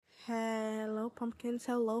pumpkins.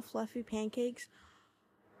 Hello, fluffy pancakes.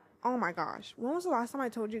 Oh my gosh. When was the last time I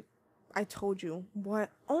told you? What?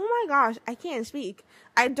 Oh my gosh. I can't speak.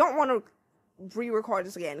 I don't want to re-record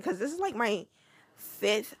this again because this is like my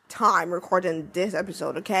 5th time recording this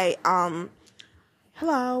episode, okay?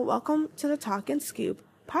 Hello. Welcome to the Talk and Scoop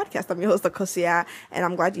podcast. I'm your host, Akosia, and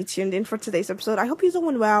I'm glad you tuned in for today's episode. I hope you're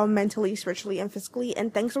doing well mentally, spiritually, and physically,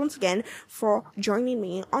 and thanks once again for joining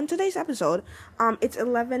me on today's episode. It's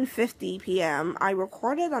 11:50 p.m. I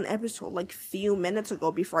recorded an episode like few minutes ago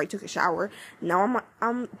before I took a shower. Now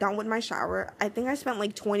I'm done with my shower. I think I spent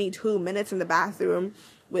like 22 minutes in the bathroom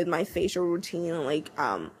with my facial routine and like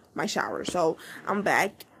my shower. So I'm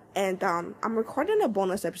back. And I'm recording a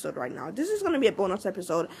bonus episode right now. This is going to be a bonus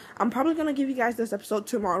episode. I'm probably going to give you guys this episode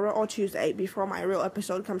tomorrow or Tuesday before my real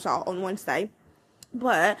episode comes out on Wednesday.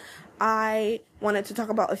 But I wanted to talk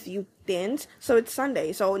about a few things. So it's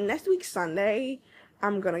Sunday. So next week Sunday,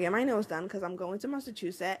 I'm going to get my nails done because I'm going to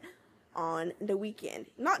Massachusetts on the weekend.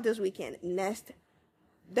 Not this weekend.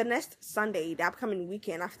 The next Sunday, the upcoming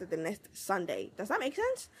weekend after the next Sunday. Does that make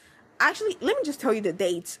sense? Actually, let me just tell you the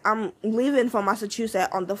dates. I'm leaving for Massachusetts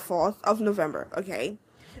on the 4th of November, okay?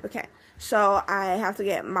 Okay, so I have to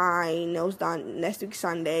get my nails done next week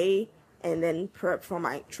Sunday and then prep for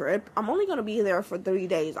my trip. I'm only going to be there for 3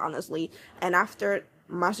 days, honestly. And after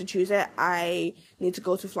Massachusetts, I need to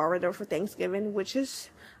go to Florida for Thanksgiving, which is...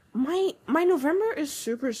 My November is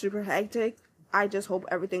super, super hectic. I just hope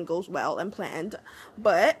everything goes well and planned.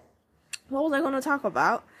 But what was I going to talk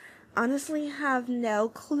about? Honestly have no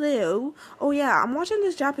clue. Oh yeah, I'm watching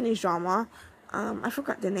this Japanese drama. I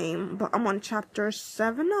forgot the name, but I'm on chapter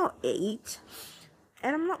 7 or 8.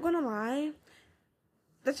 And I'm not gonna lie,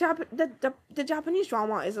 the Japanese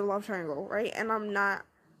drama is a love triangle, right? And I'm not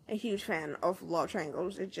a huge fan of love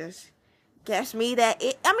triangles. It just gets me that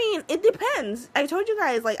it depends. I told you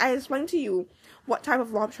guys, like I explained to you what type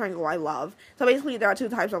of love triangle I love. So basically there are 2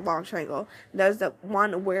 types of love triangle. There's the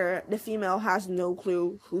one where the female has no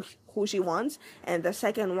clue who she wants, and the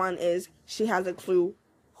second one is she has a clue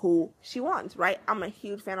who she wants, right? I'm a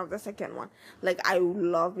huge fan of the second one. Like, I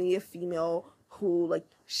love me a female who, like,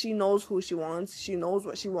 she knows who she wants, she knows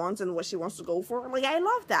what she wants and what she wants to go for. Like, I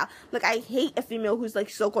love that. Like, I hate a female who's, like,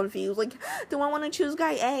 so confused. Like, do I want to choose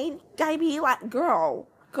guy A, guy B? Like, girl,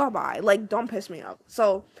 bye. Like, don't piss me off.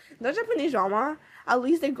 So, the Japanese drama, at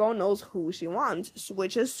least the girl knows who she wants,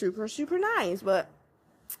 which is super, super nice. But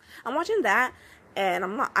I'm watching that, and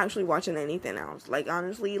I'm not actually watching anything else. Like,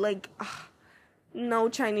 honestly, like, no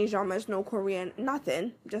Chinese dramas, no Korean,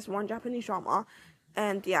 nothing. Just one Japanese drama.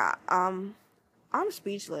 And, yeah, I'm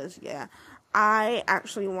speechless, yeah. I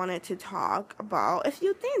actually wanted to talk about a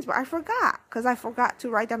few things, but I forgot. Because I forgot to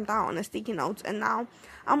write them down on the sticky notes. And now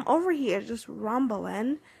I'm over here just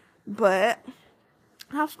rumbling. But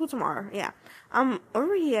I have school tomorrow, yeah. I'm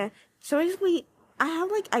over here. So, basically,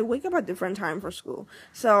 I wake up at different time for school.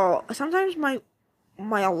 So, sometimes my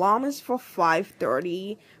alarm is for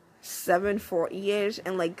 5:30, 7:40ish,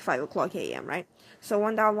 and like 5 o'clock a.m., right? So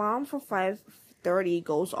when the alarm for 5:30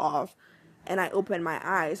 goes off and I open my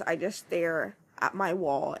eyes, I just stare at my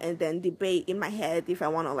wall and then debate in my head if I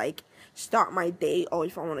want to like start my day or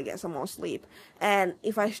if I want to get some more sleep. And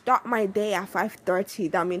if I start my day at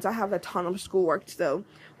 5:30, that means I have a ton of schoolwork still,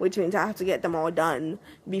 which means I have to get them all done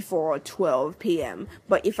before 12 p.m.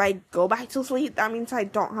 But if I go back to sleep, that means I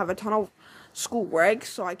don't have a ton of schoolwork,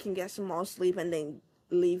 so I can get some more sleep and then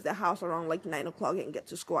leave the house around like 9 o'clock and get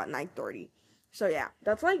to school at 9:30. So yeah,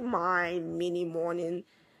 that's like my mini morning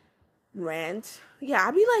rant. Yeah,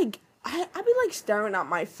 I'd be like staring at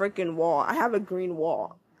my freaking wall. I have a green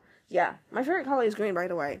wall. Yeah, my favorite color is green, by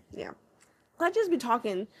the way. Yeah, I just be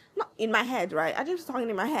talking, not in my head, right? I just be talking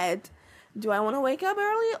in my head. Do I want to wake up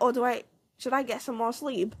early or should I get some more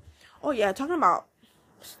sleep? Oh yeah, talking about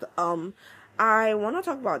I want to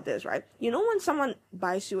talk about this, right? You know when someone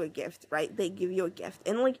buys you a gift, right? They give you a gift.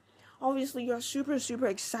 And, like, obviously you're super, super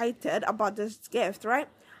excited about this gift, right?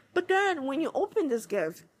 But then when you open this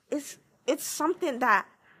gift, it's something that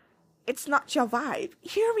it's not your vibe.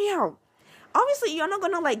 Hear me out. Obviously, you're not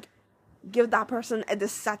going to, like, give that person a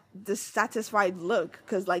dissatisfied look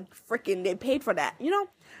because, like, freaking they paid for that, you know?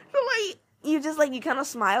 So, like, you kind of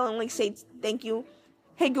smile and, like, say thank you.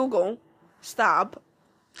 Hey, Google, stop.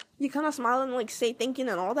 You kind of smile and, like, say thinking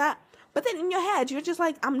and all that. But then in your head, you're just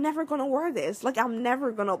like, I'm never going to wear this. Like, I'm never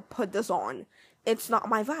going to put this on. It's not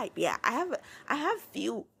my vibe. Yeah, I have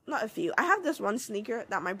this one sneaker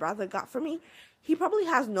that my brother got for me. He probably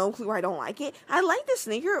has no clue I don't like it. I like the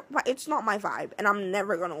sneaker, but it's not my vibe. And I'm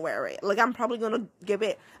never going to wear it. Like, I'm probably going to give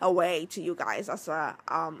it away to you guys as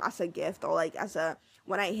a gift or, like, as a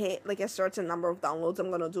when I hit like a certain number of downloads,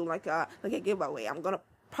 I'm gonna do like a giveaway. I'm gonna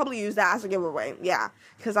probably use that as a giveaway. Yeah,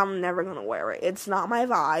 because I'm never gonna wear it. It's not my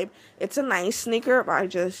vibe. It's a nice sneaker,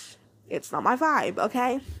 but it's not my vibe.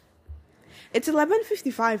 Okay. It's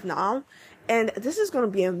 11:55 now, and this is gonna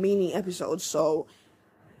be a mini episode. So,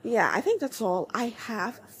 yeah, I think that's all I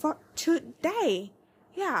have for today.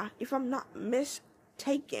 Yeah, if I'm not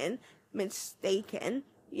mistaken.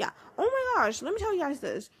 Yeah. Oh my gosh, let me tell you guys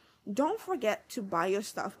this. Don't forget to buy your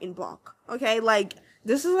stuff in bulk. Okay, like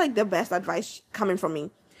this is like the best advice coming from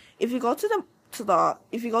me. If you go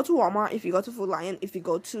if you go to Walmart, if you go to Food Lion, if you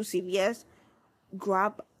go to CVS,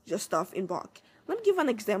 grab your stuff in bulk. Let me give an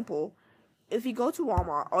example. If you go to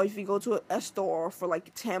Walmart or if you go to a store for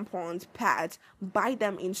like tampons, pads, buy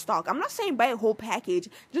them in stock. I'm not saying buy a whole package.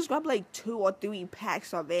 Just grab like 2 or 3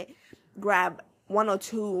 packs of it. Grab 1 or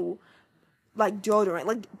 2 like deodorant.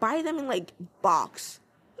 Like buy them in like box.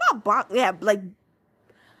 Not box. Yeah, like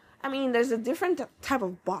I mean, there's a different type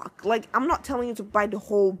of box. Like I'm not telling you to buy the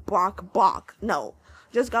whole box. No,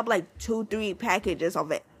 just grab like 2, 3 packages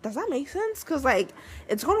of it. Does that make sense? Cause like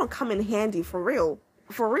it's gonna come in handy for real.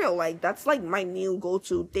 Like that's like my new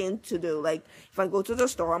go-to thing to do. Like if I go to the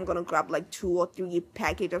store, I'm gonna grab like 2 or 3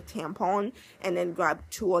 package of tampon and then grab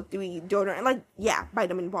 2 or 3 deodorant. Like yeah, buy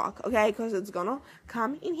them in bulk, okay? Because it's gonna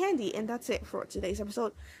come in handy. And that's it for today's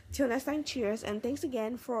episode. Till next time, cheers, and thanks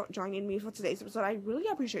again for joining me for today's episode. I really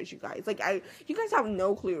appreciate you guys. Like you guys have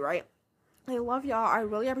no clue, right? I love y'all. I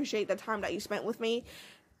really appreciate the time that you spent with me.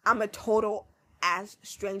 I'm a total as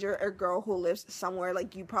stranger, a girl who lives somewhere.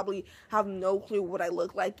 Like you probably have no clue what I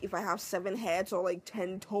look like if I have 7 heads or like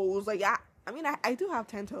 10 toes. Like I mean I do have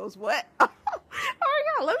 10 toes. What? Oh my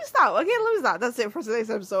god, let me stop. Okay, let me stop. That's it for today's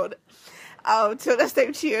episode. Till next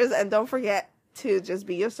time, cheers, and don't forget to just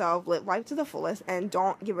be yourself, live life to the fullest, and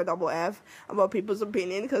don't give a double F about people's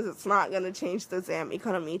opinion, because it's not gonna change the damn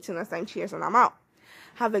economy. Till next time, cheers, and I'm out.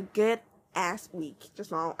 Have a good ass week.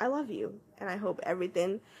 Just know I love you, and I hope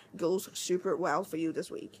everything goes super well for you this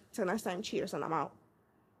week. Till next time, cheers, and I'm out.